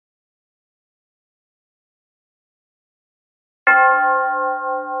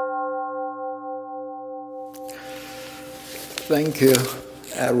Thank you,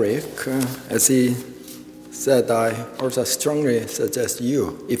 Eric. As he said, I also strongly suggest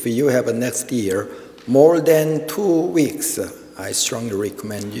you, if you have a next year more than 2 weeks, I strongly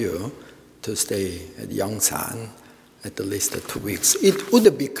recommend you to stay at Yongsan at least 2 weeks. It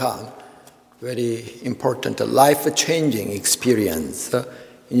would become very important, life-changing experience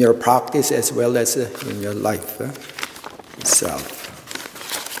in your practice as well as in your life itself.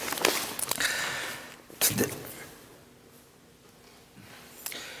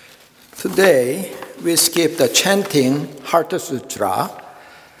 Today, we skip the chanting Heart Sutra,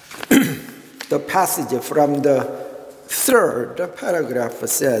 the passage from the third paragraph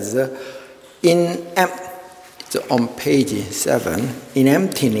says, it's on page 7, in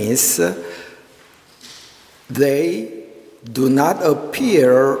emptiness, they do not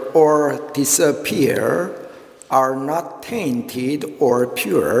appear or disappear, are not tainted or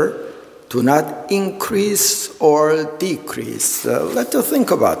pure, do not increase or decrease. Let's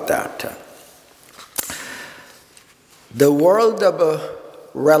think about that. The world of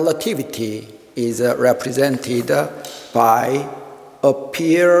relativity is represented by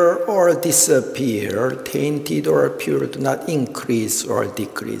appear or disappear, tainted or pure, do not increase or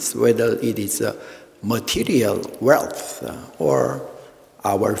decrease, whether it is material wealth or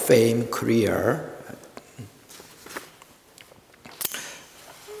our fame, career.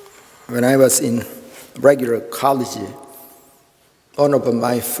 When I was in regular college, one of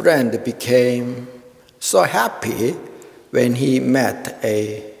my friends became so happy when he met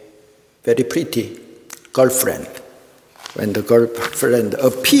a very pretty girlfriend. When the girlfriend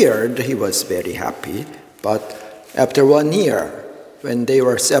appeared, he was very happy. But after 1 year, when they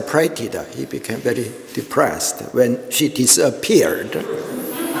were separated, he became very depressed when she disappeared.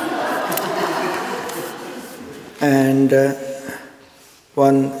 And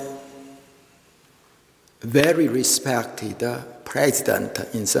one very respected president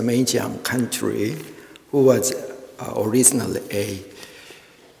in some Asian country who was originally a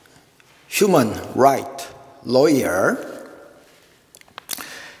human rights lawyer.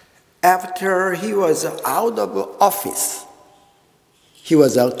 After he was out of office, he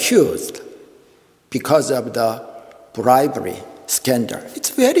was accused because of the bribery scandal.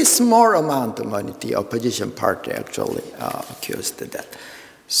 It's a very small amount of money. The opposition party actually accused that.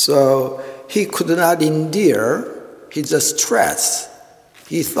 So he could not endure his stress.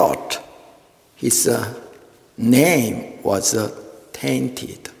 He thought his name was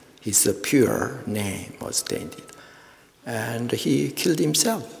tainted. His pure name was tainted. And he killed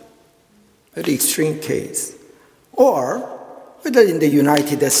himself. Very extreme case. Or whether in the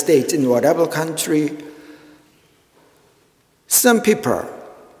United States, in whatever country, some people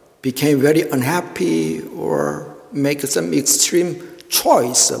became very unhappy or make some extreme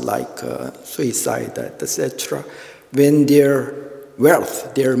choice like suicide, etc., when their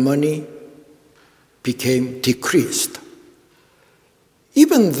wealth, their money became decreased.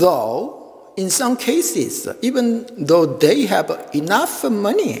 Even though, in some cases, even though they have enough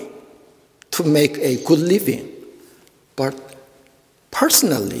money to make a good living, but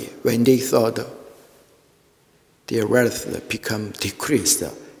personally, when they thought their wealth become decreased,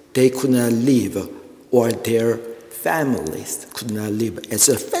 they could not live, or their families could not live as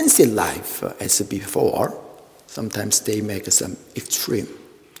a fancy life as before. Sometimes they make some extreme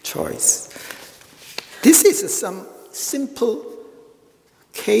choice. This is some simple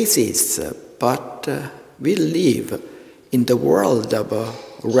cases, but we live in the world of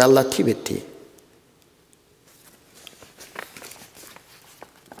relativity.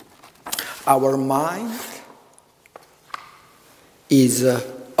 Our mind is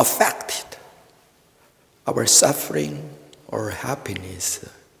affected. Our suffering or happiness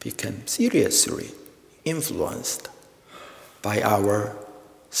become seriously influenced by our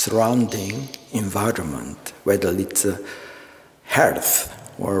surrounding environment, whether it's health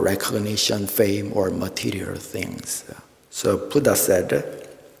or recognition, fame, or material things. So Buddha said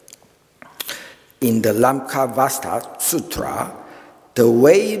in the Lamkavasta Sutra, the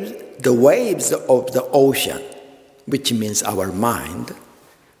waves of the ocean, which means our mind,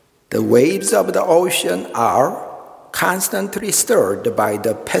 the waves of the ocean are constantly stirred by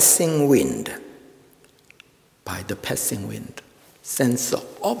the passing wind. By the passing wind, sense of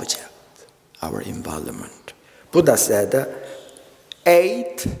object, our environment. Buddha said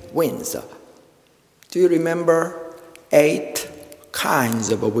 8 winds. Do you remember 8 kinds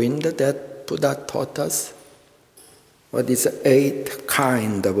of wind that Buddha taught us? What is 8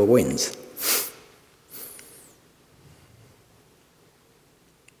 kinds of winds?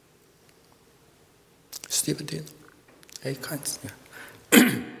 Steve, do you know? 8 kinds, yeah.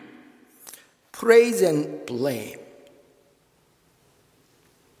 Praise and blame.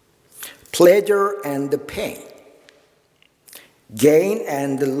 pleasure and pain, gain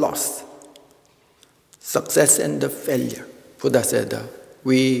and loss, success and failure. Buddha said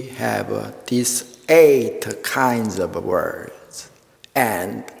we have these 8 kinds of words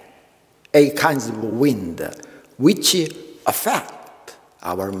and 8 kinds of wind which affect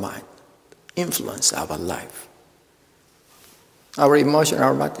our mind, influence our life. Our emotion,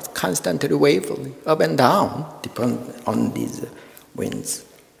 our mind is constantly wavering up and down, depending on these winds.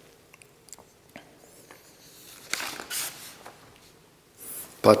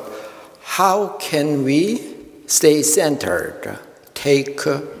 But how can we stay centered, take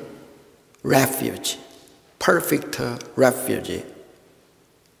refuge, perfect refuge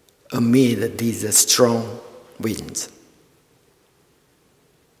amid these strong winds?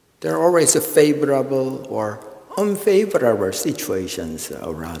 There are always favorable or unfavorable situations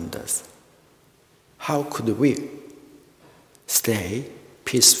around us. How could we stay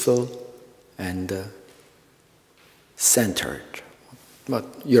peaceful and centered? But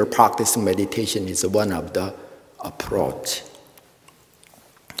your practicing meditation is one of the approach.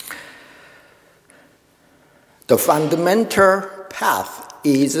 The fundamental path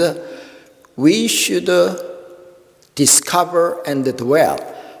is we should discover and dwell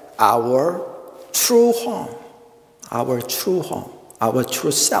our true home, our true home, our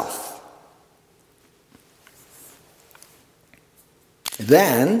true self.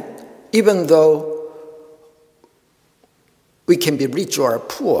 Then, even though we can be rich or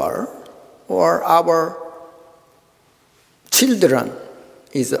poor, or our children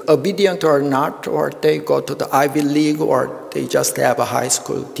is obedient or not, or they go to the Ivy League, or they just have a high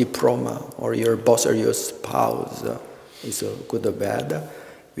school diploma, or your boss or your spouse is good or bad,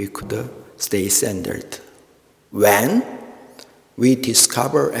 we could stay centered. When we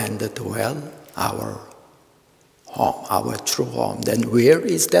discover and dwell our home, our true home, then where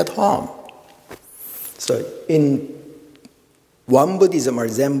is that home? So in one Buddhism or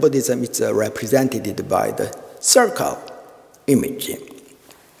Zen Buddhism, it's represented by the circle image.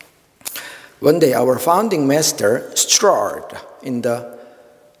 One day, our founding master strolled in the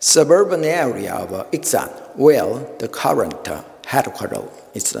suburban area of Iksan, where the current headquarters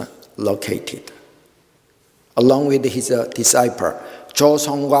is located. Along with his disciple, Zhou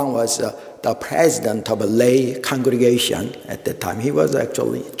Songguang was the president of a lay congregation at that time. He was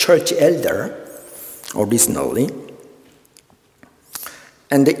actually church elder originally.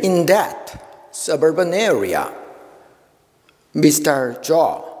 And in that suburban area, Mr.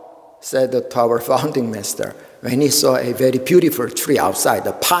 Zhou said to our founding master, when he saw a very beautiful tree outside,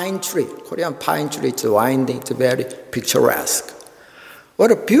 a pine tree, Korean pine tree, it's winding, it's very picturesque.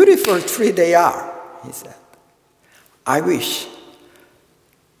 What a beautiful tree they are, he said. I wish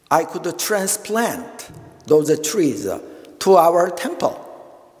I could transplant those trees to our temple,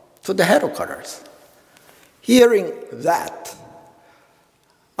 to the headquarters. Hearing that,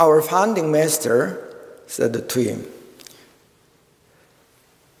 our founding master said to him,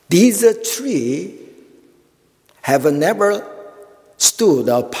 these trees have never stood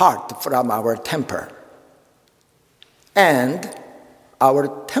apart from our temple, and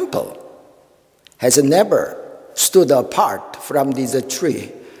our temple has never stood apart from this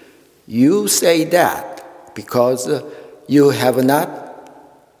tree. You say that because you have not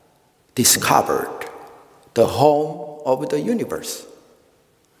discovered the home of the universe.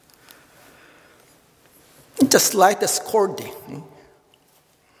 Just like the scolding.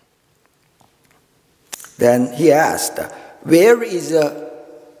 Then he asked, where is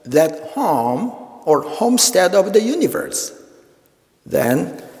that home or homestead of the universe?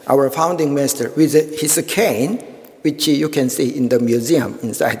 Then our founding master, with his cane, which you can see in the museum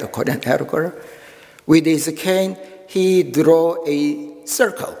inside the Korean headquarters, with his cane, he drew a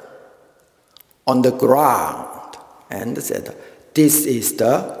circle on the ground and said, this is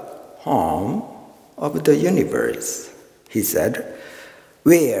the home of the universe, he said,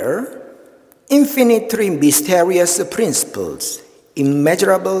 where infinitely mysterious principles,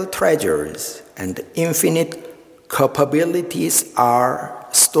 immeasurable treasures, and infinite capabilities are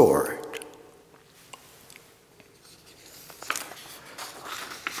stored.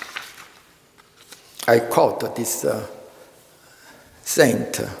 I quote this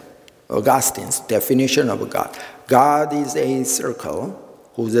Saint Augustine's definition of God. God is a circle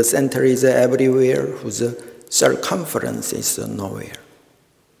whose center is everywhere, whose circumference is nowhere.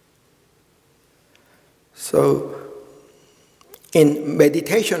 So, in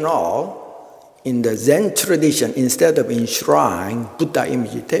meditation hall, in the Zen tradition, instead of enshrining Buddha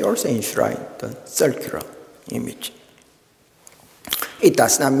image, they also enshrine the circular image. It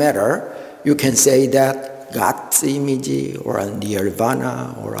does not matter. You can say that God's image or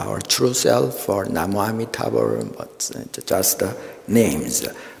Nirvana or our true self or Namo Amitabha, but just names.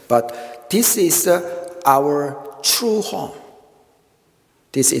 But this is our true home.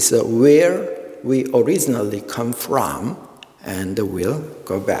 This is where we originally come from and will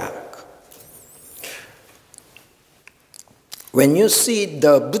go back. When you see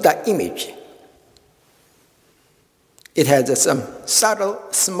the Buddha image, it has some subtle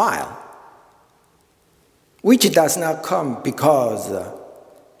smile, which does not come because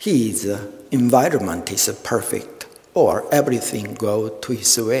his environment is perfect or everything goes to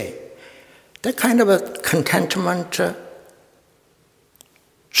his way. That kind of a contentment,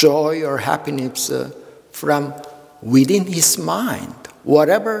 joy or happiness from within his mind,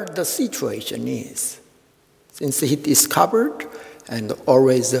 whatever the situation is, since he discovered and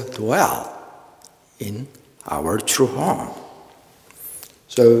always dwell in our true home.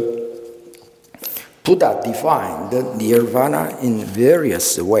 So Buddha defined nirvana in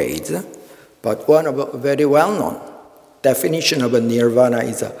various ways, but one of a very well-known definition of a nirvana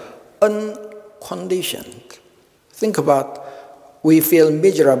is unconditioned. Think about, we feel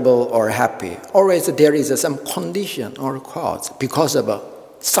miserable or happy. Always there is some condition or cause because of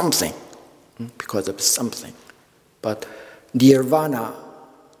something. But nirvana,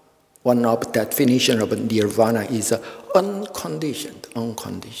 one of the definition of nirvana is unconditioned.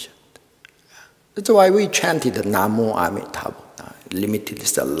 That's why we chanted Namo Amitabha, limited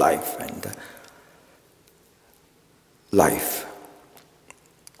is the life and life.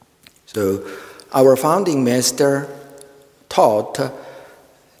 So our founding master taught,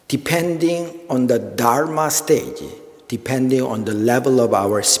 depending on the Dharma stage, depending on the level of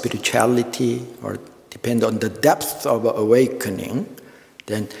our spirituality, or depending on the depth of awakening,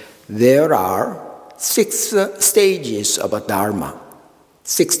 then there are 6 stages of a Dharma,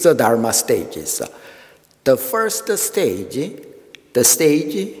 6 Dharma stages. The first stage, the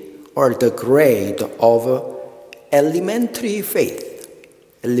stage or the grade of elementary faith.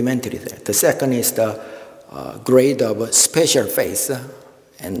 The second is the grade of special faith,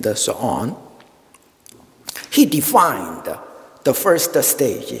 and so on. He defined the first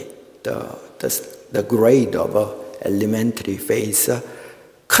stage, the grade of elementary faith,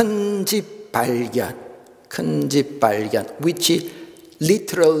 큰집발견, which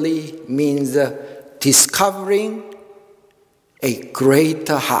literally means discovering a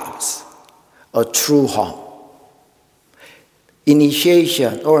greater house, a true home.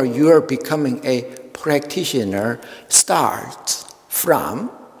 Initiation, or you are becoming a practitioner, starts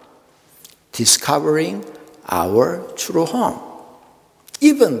from discovering our true home.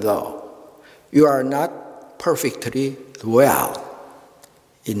 Even though you are not perfectly dwell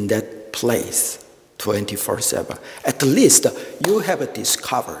in that place 24/7, at least you have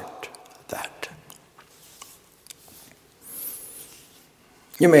discovered that.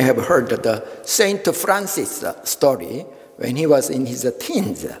 You may have heard the Saint Francis story. When he was in his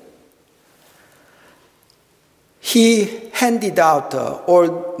teens, he handed out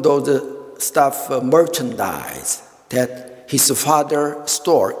all those merchandise that his father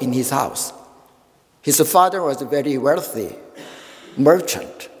stored in his house. His father was a very wealthy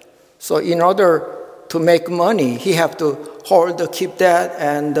merchant. So in order to make money, he had to keep that,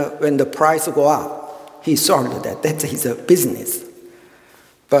 and when the price go up, he sold that. That's his business.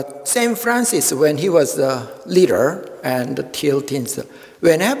 But St. Francis, when he was a leader and till teens,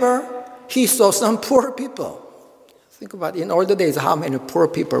 whenever he saw some poor people, think about in all the days how many poor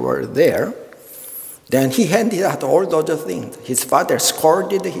people were there, then he handed out all those things. His father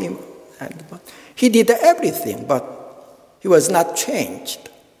scolded him. And he did everything, but he was not changed.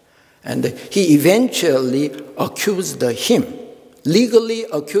 And he eventually legally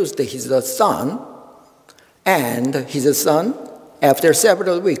accused his son, and his son, after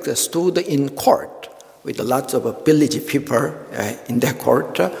several weeks, stood in court with lots of village people in that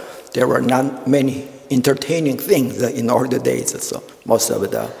court. There were not many entertaining things in all the days, so most of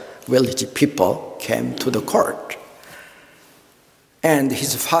the village people came to the court. And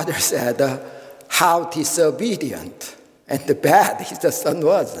his father said, how disobedient and bad his son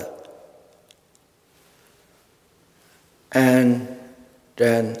was. And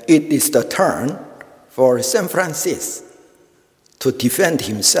then it is the turn for St. Francis to defend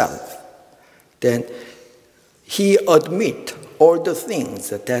himself. Then he admit all the things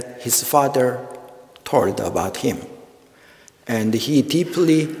that his father told about him. And he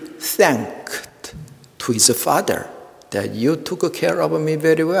deeply thanked to his father that you took care of me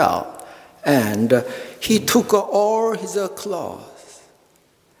very well. And he took all his clothes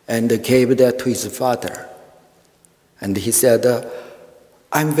and gave that to his father. And he said,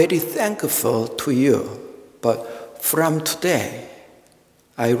 I'm very thankful to you But from today,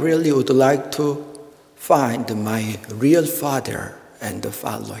 I really would like to find my real father and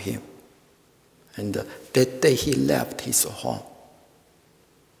follow him. And that day he left his home.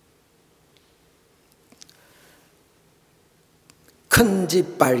 큰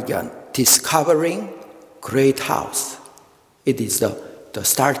집 발견, discovering great house. It is the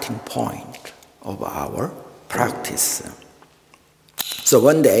starting point of our practice. So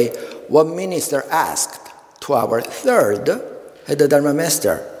one day, one minister asked to our third head Dharma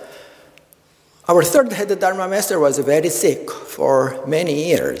master. Our third head Dharma master was very sick for many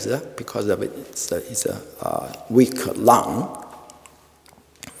years because of his weak lung.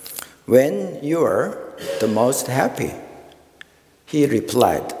 When you are the most happy? He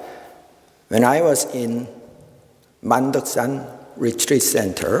replied, when I was in Mandaksan Retreat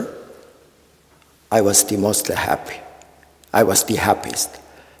Center, I was the most happy. I was the happiest.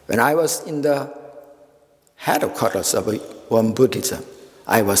 When I was in the headquarters of Won Buddhism,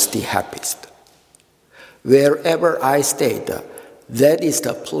 I was the happiest. Wherever I stayed, that is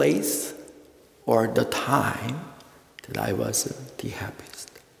the place or the time that I was the happiest.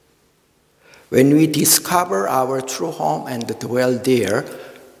 When we discover our true home and dwell there,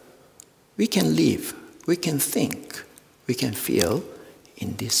 we can live, we can think, we can feel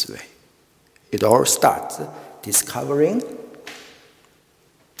in this way. It all starts discovering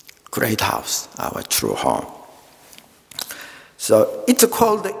great house, our true home. So it's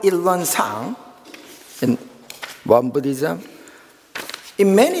called Ilwansang in Won Buddhism.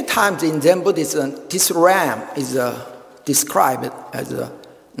 In many times in Zen Buddhism, this realm is described as a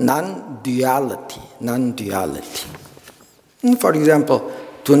non-duality. For example,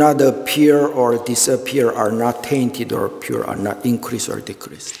 do not appear or disappear, are not tainted or pure, are not increased or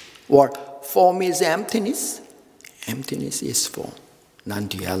decreased. Or form is emptiness, emptiness is form,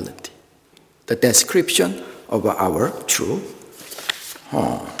 non-duality. The description of our true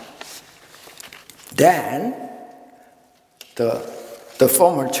home. Then, the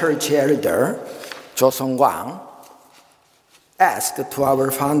former church elder, Jo Song-Kwang, asked to our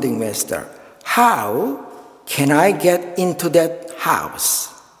founding master, how can I get into that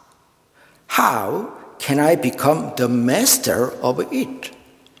house? How can I become the master of it?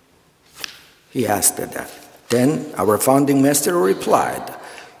 He asked that. Then our founding master replied,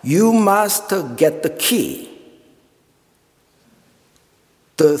 you must get the key.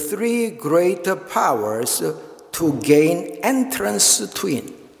 The three great powers to gain entrance to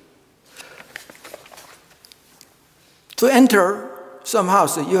it. To enter some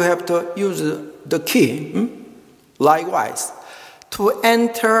house, you have to use the key. Likewise, to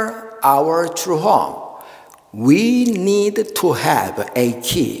enter our true home, we need to have a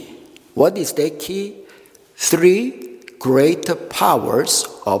key. What is that key? Three great powers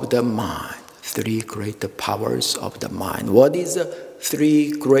of the mind. Three great powers of the mind. What is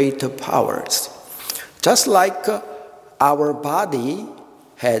three great powers? Just like our body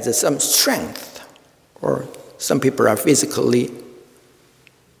has some strength, or some people are physically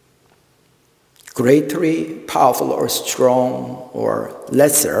greatly powerful or strong, or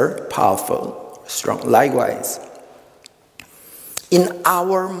lesser powerful, strong. Likewise, in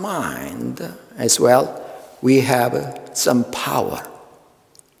our mind as well, we have some power.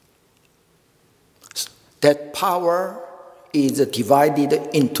 That power is divided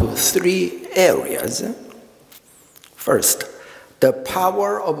into three areas. First, the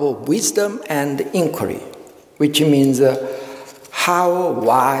power of wisdom and inquiry, which means how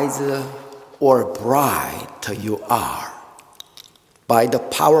wise or bright you are. By the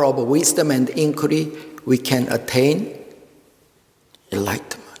power of wisdom and inquiry, we can attain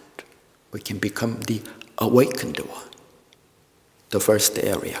enlightenment. We can become the awakened one. The first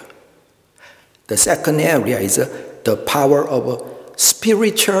area. The second area is the power of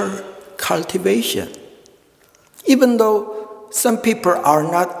spiritual cultivation. Even though some people are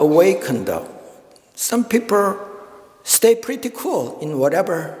not awakened, some people stay pretty cool in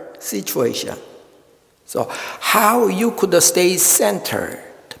whatever situation. So how you could stay centered,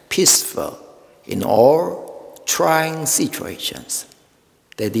 peaceful in all trying situations?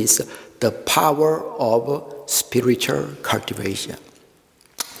 That is the power of spiritual cultivation.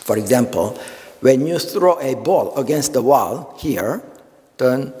 For example, when you throw a ball against the wall here,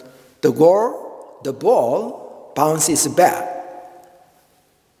 then the ball bounces back.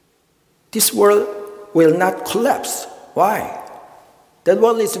 This wall will not collapse. Why? That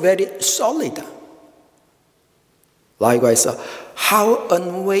wall is very solid. Likewise, how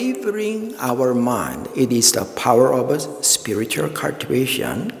unwavering our mind, it is the power of spiritual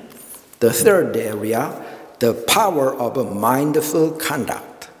cultivation. The third area, the power of mindful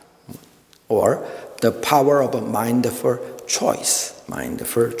conduct, or the power of a mindful choice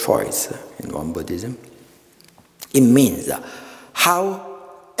in Won Buddhism. It means how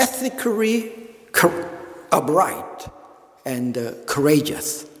ethically upright and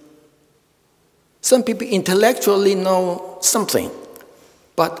courageous. Some people intellectually know something,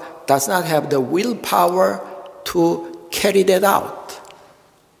 but does not have the willpower to carry that out.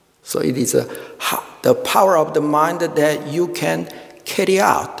 So it is the power of the mind that you can carry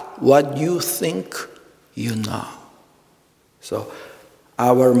out what you think you know. So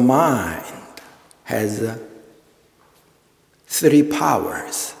our mind has three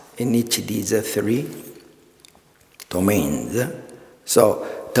powers in each of these three domains. So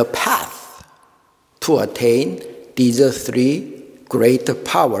the path to attain these three great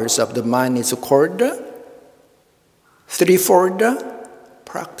powers of the mind is called threefold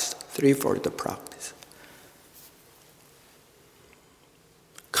practice.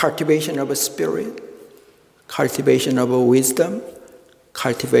 Cultivation of a spirit, cultivation of a wisdom,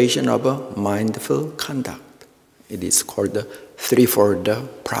 cultivation of a mindful conduct. It is called the threefold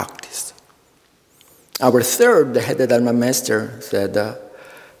practice. Our third head Dharma master said,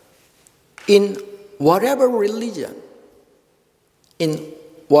 in whatever religion, in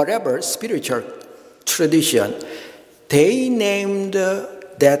whatever spiritual tradition, they named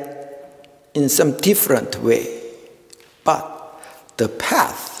that in some different way. But the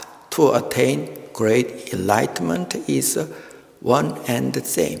path to attain great enlightenment is one and the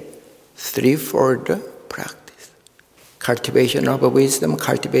same. Threefold practice. Cultivation of wisdom,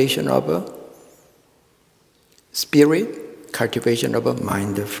 cultivation of spirit, cultivation of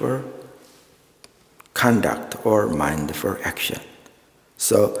mindful conduct or mindful action.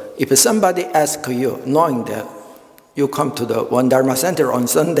 So if somebody asks you, knowing that you come to the Won Dharma Center on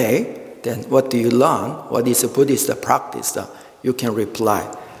Sunday, then what do you learn? What is a Buddhist practice? You can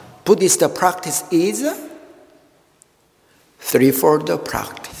reply, Buddhist practice is threefold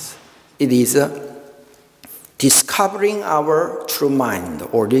practice. It is discovering our true mind,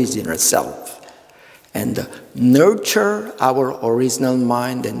 original self, and nurture our original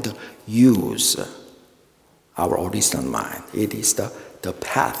mind and use our original mind. It is the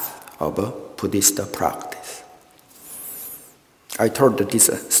path of a Buddhist practice. I told this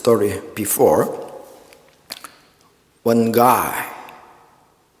story before. One guy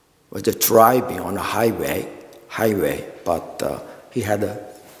was driving on a highway, but he had a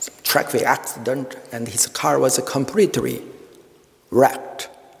traffic accident and his car was completely wrecked.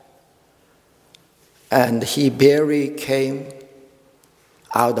 And he barely came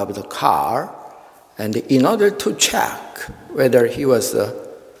out of the car, and in order to check whether he was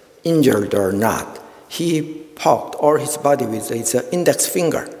injured or not, he poked all his body with his index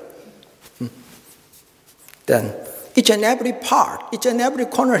finger. Then each and every part, each and every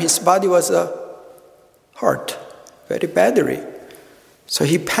corner of his body was hurt very badly. So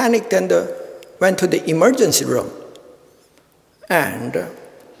he panicked and went to the emergency room. And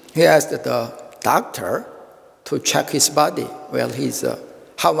he asked the doctor to check his body. Well,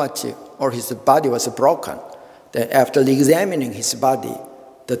 how much or his body was broken. Then after examining his body,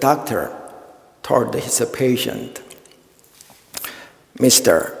 the doctor told his patient,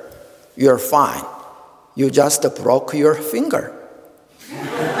 "Mister, you're fine. You just broke your finger."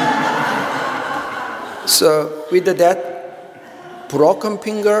 So with that broken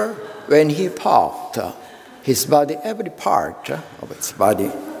finger, when he poked his body, every part of his body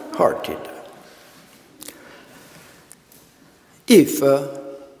hurted. If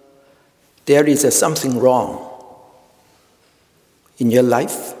there is something wrong in your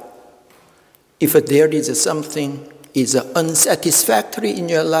life, if there is something is unsatisfactory in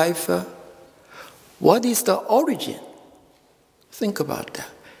your life, what is the origin? Think about that.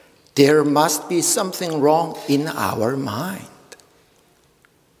 There must be something wrong in our mind.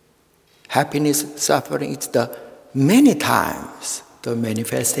 Happiness, suffering, it's many times the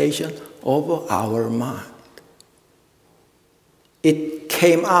manifestation of our mind. It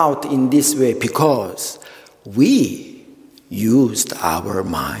came out in this way because we used our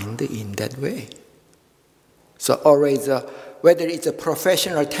mind in that way. So always, whether it's a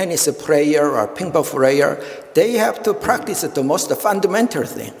professional tennis player or ping pong player, they have to practice the most fundamental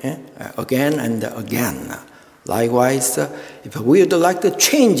thing again and again. Likewise, if we would like to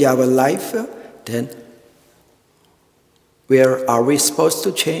change our life, then where are we supposed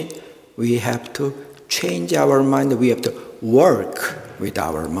to change? We have to change our mind. We have to work with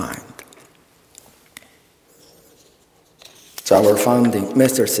our mind. So our founding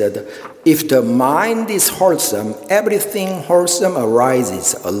master said, if the mind is wholesome, everything wholesome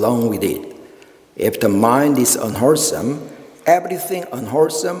arises along with it. If the mind is unwholesome, everything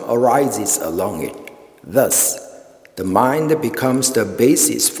unwholesome arises along it. Thus, the mind becomes the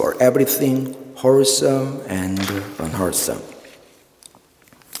basis for everything wholesome and unwholesome.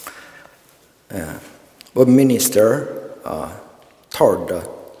 One minister told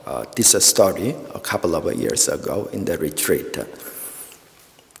this story a couple of years ago in the retreat.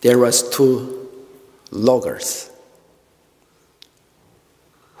 There was 2 loggers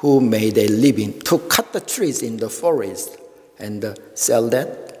who made a living to cut the trees in the forest and sell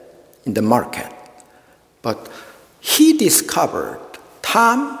that in the market. But he discovered,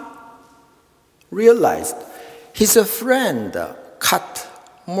 Tom realized his friend cut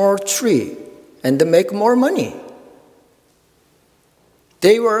more tree and make more money.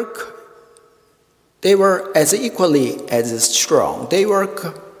 They were as equally as strong. They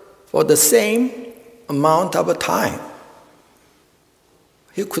work for the same amount of time.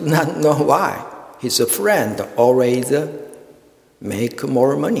 He could not know why. His friend always make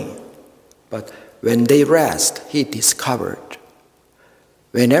more money. But when they rest, he discovered,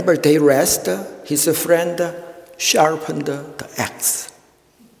 whenever they rest, his friend sharpened the axe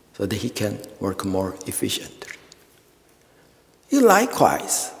so that he can work more efficiently.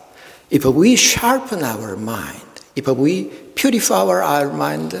 Likewise, if we sharpen our mind, if we purify our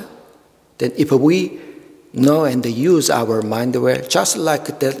mind, then if we know and use our mind well, just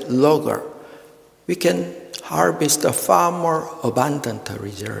like that logger, we can harvest a far more abundant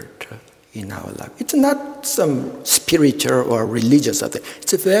result in our life. It's not some spiritual or religious thing.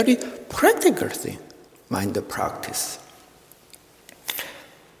 It's a very practical thing, mind practice.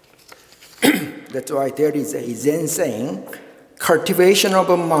 That's why there is a Zen saying, cultivation of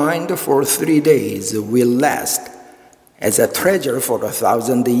a mind for 3 days will last as a treasure for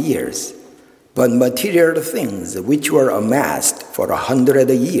 1,000 years. But material things which were amassed for 100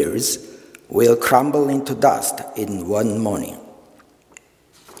 years will crumble into dust in one morning.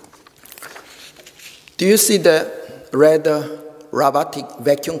 Do you see the red robotic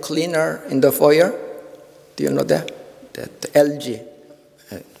vacuum cleaner in the foyer? Do you know that? That LG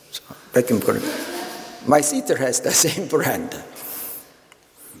vacuum cleaner. My sister has the same brand.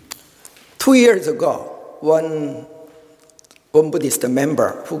 2 years ago, one Buddhist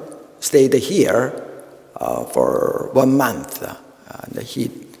member who stayed here for 1 month, and he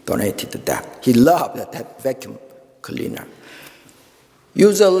donated that. He loved that vacuum cleaner.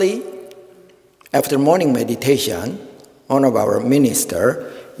 Usually, after morning meditation, one of our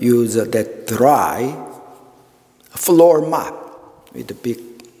ministers used that dry floor mop with a big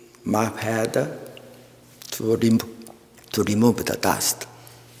mop head to remove the dust.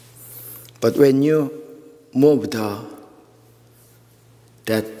 But when you move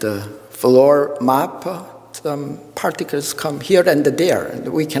that floor mop, some particles come here and there, and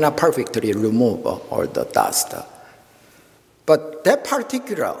we cannot perfectly remove all the dust. But that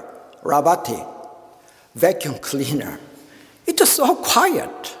particular robotic vacuum cleaner, it is so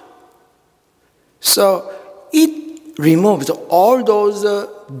quiet. So it removes all those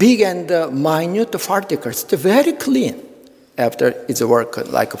big and minute particles. It's very clean after its work,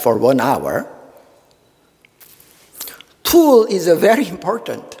 like for 1 hour. Tool is very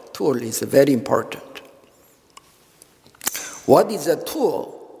important. What is a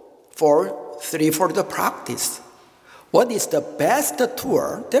tool for the practice? What is the best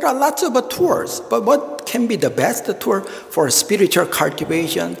tool? There are lots of tools, but what can be the best tool for spiritual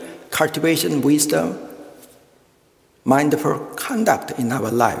cultivation wisdom, mindful conduct in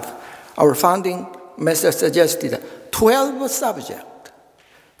our life? Our founding master suggested 12 subjects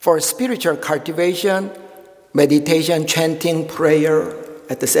for spiritual cultivation, meditation, chanting, prayer,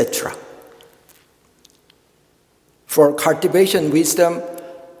 etc. For cultivation wisdom,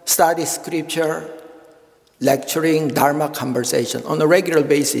 study scripture, lecturing, Dharma conversation on a regular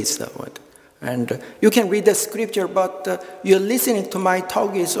basis. And you can read the scripture, but you're listening to my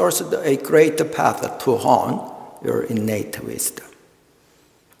talk is also a great path to hone your innate wisdom.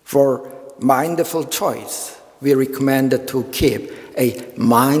 For mindful choice, we recommend to keep a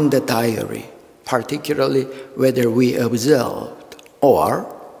mind diary, particularly whether we observed or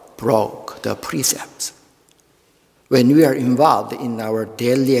broke the precepts. When we are involved in our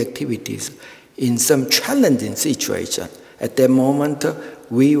daily activities, in some challenging situation, at that moment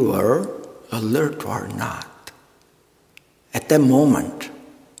we were alert or not. At that moment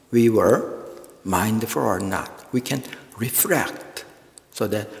we were mindful or not. We can reflect so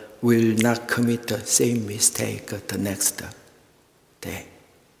that we will not commit the same mistake the next day.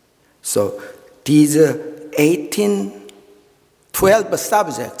 So these 12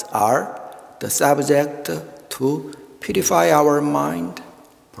 subjects are the subject to purify our mind,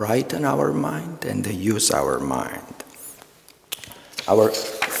 brighten our mind, and use our mind. our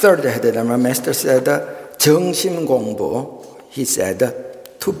third head Dharma master said, 정심 공부, he said,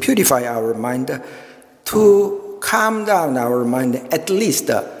 to purify our mind, to calm down our mind, at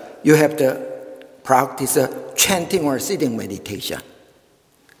least you have to practice chanting or sitting meditation,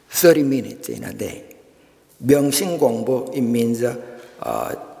 30 minutes in a day. 명심 공부, it means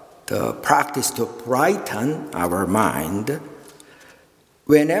the practice to brighten our mind.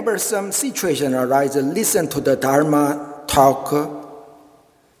 Whenever some situation arises, listen to the Dharma talk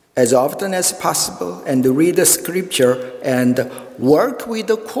as often as possible and read the scripture and work with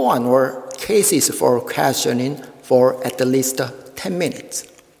the koan or cases for questioning for at least 10 minutes.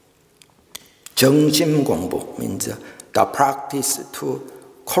 정심 공부 means the practice to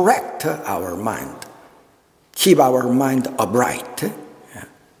correct our mind, keep our mind upright.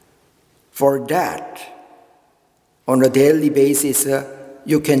 For that, on a daily basis,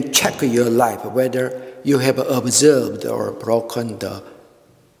 you can check your life whether you have observed or broken the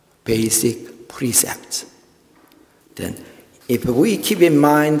basic precepts. Then, if we keep in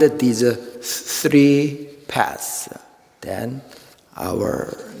mind these three paths, then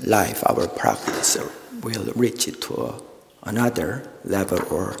our life, our practice will reach to another level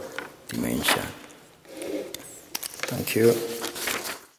or dimension. Thank you.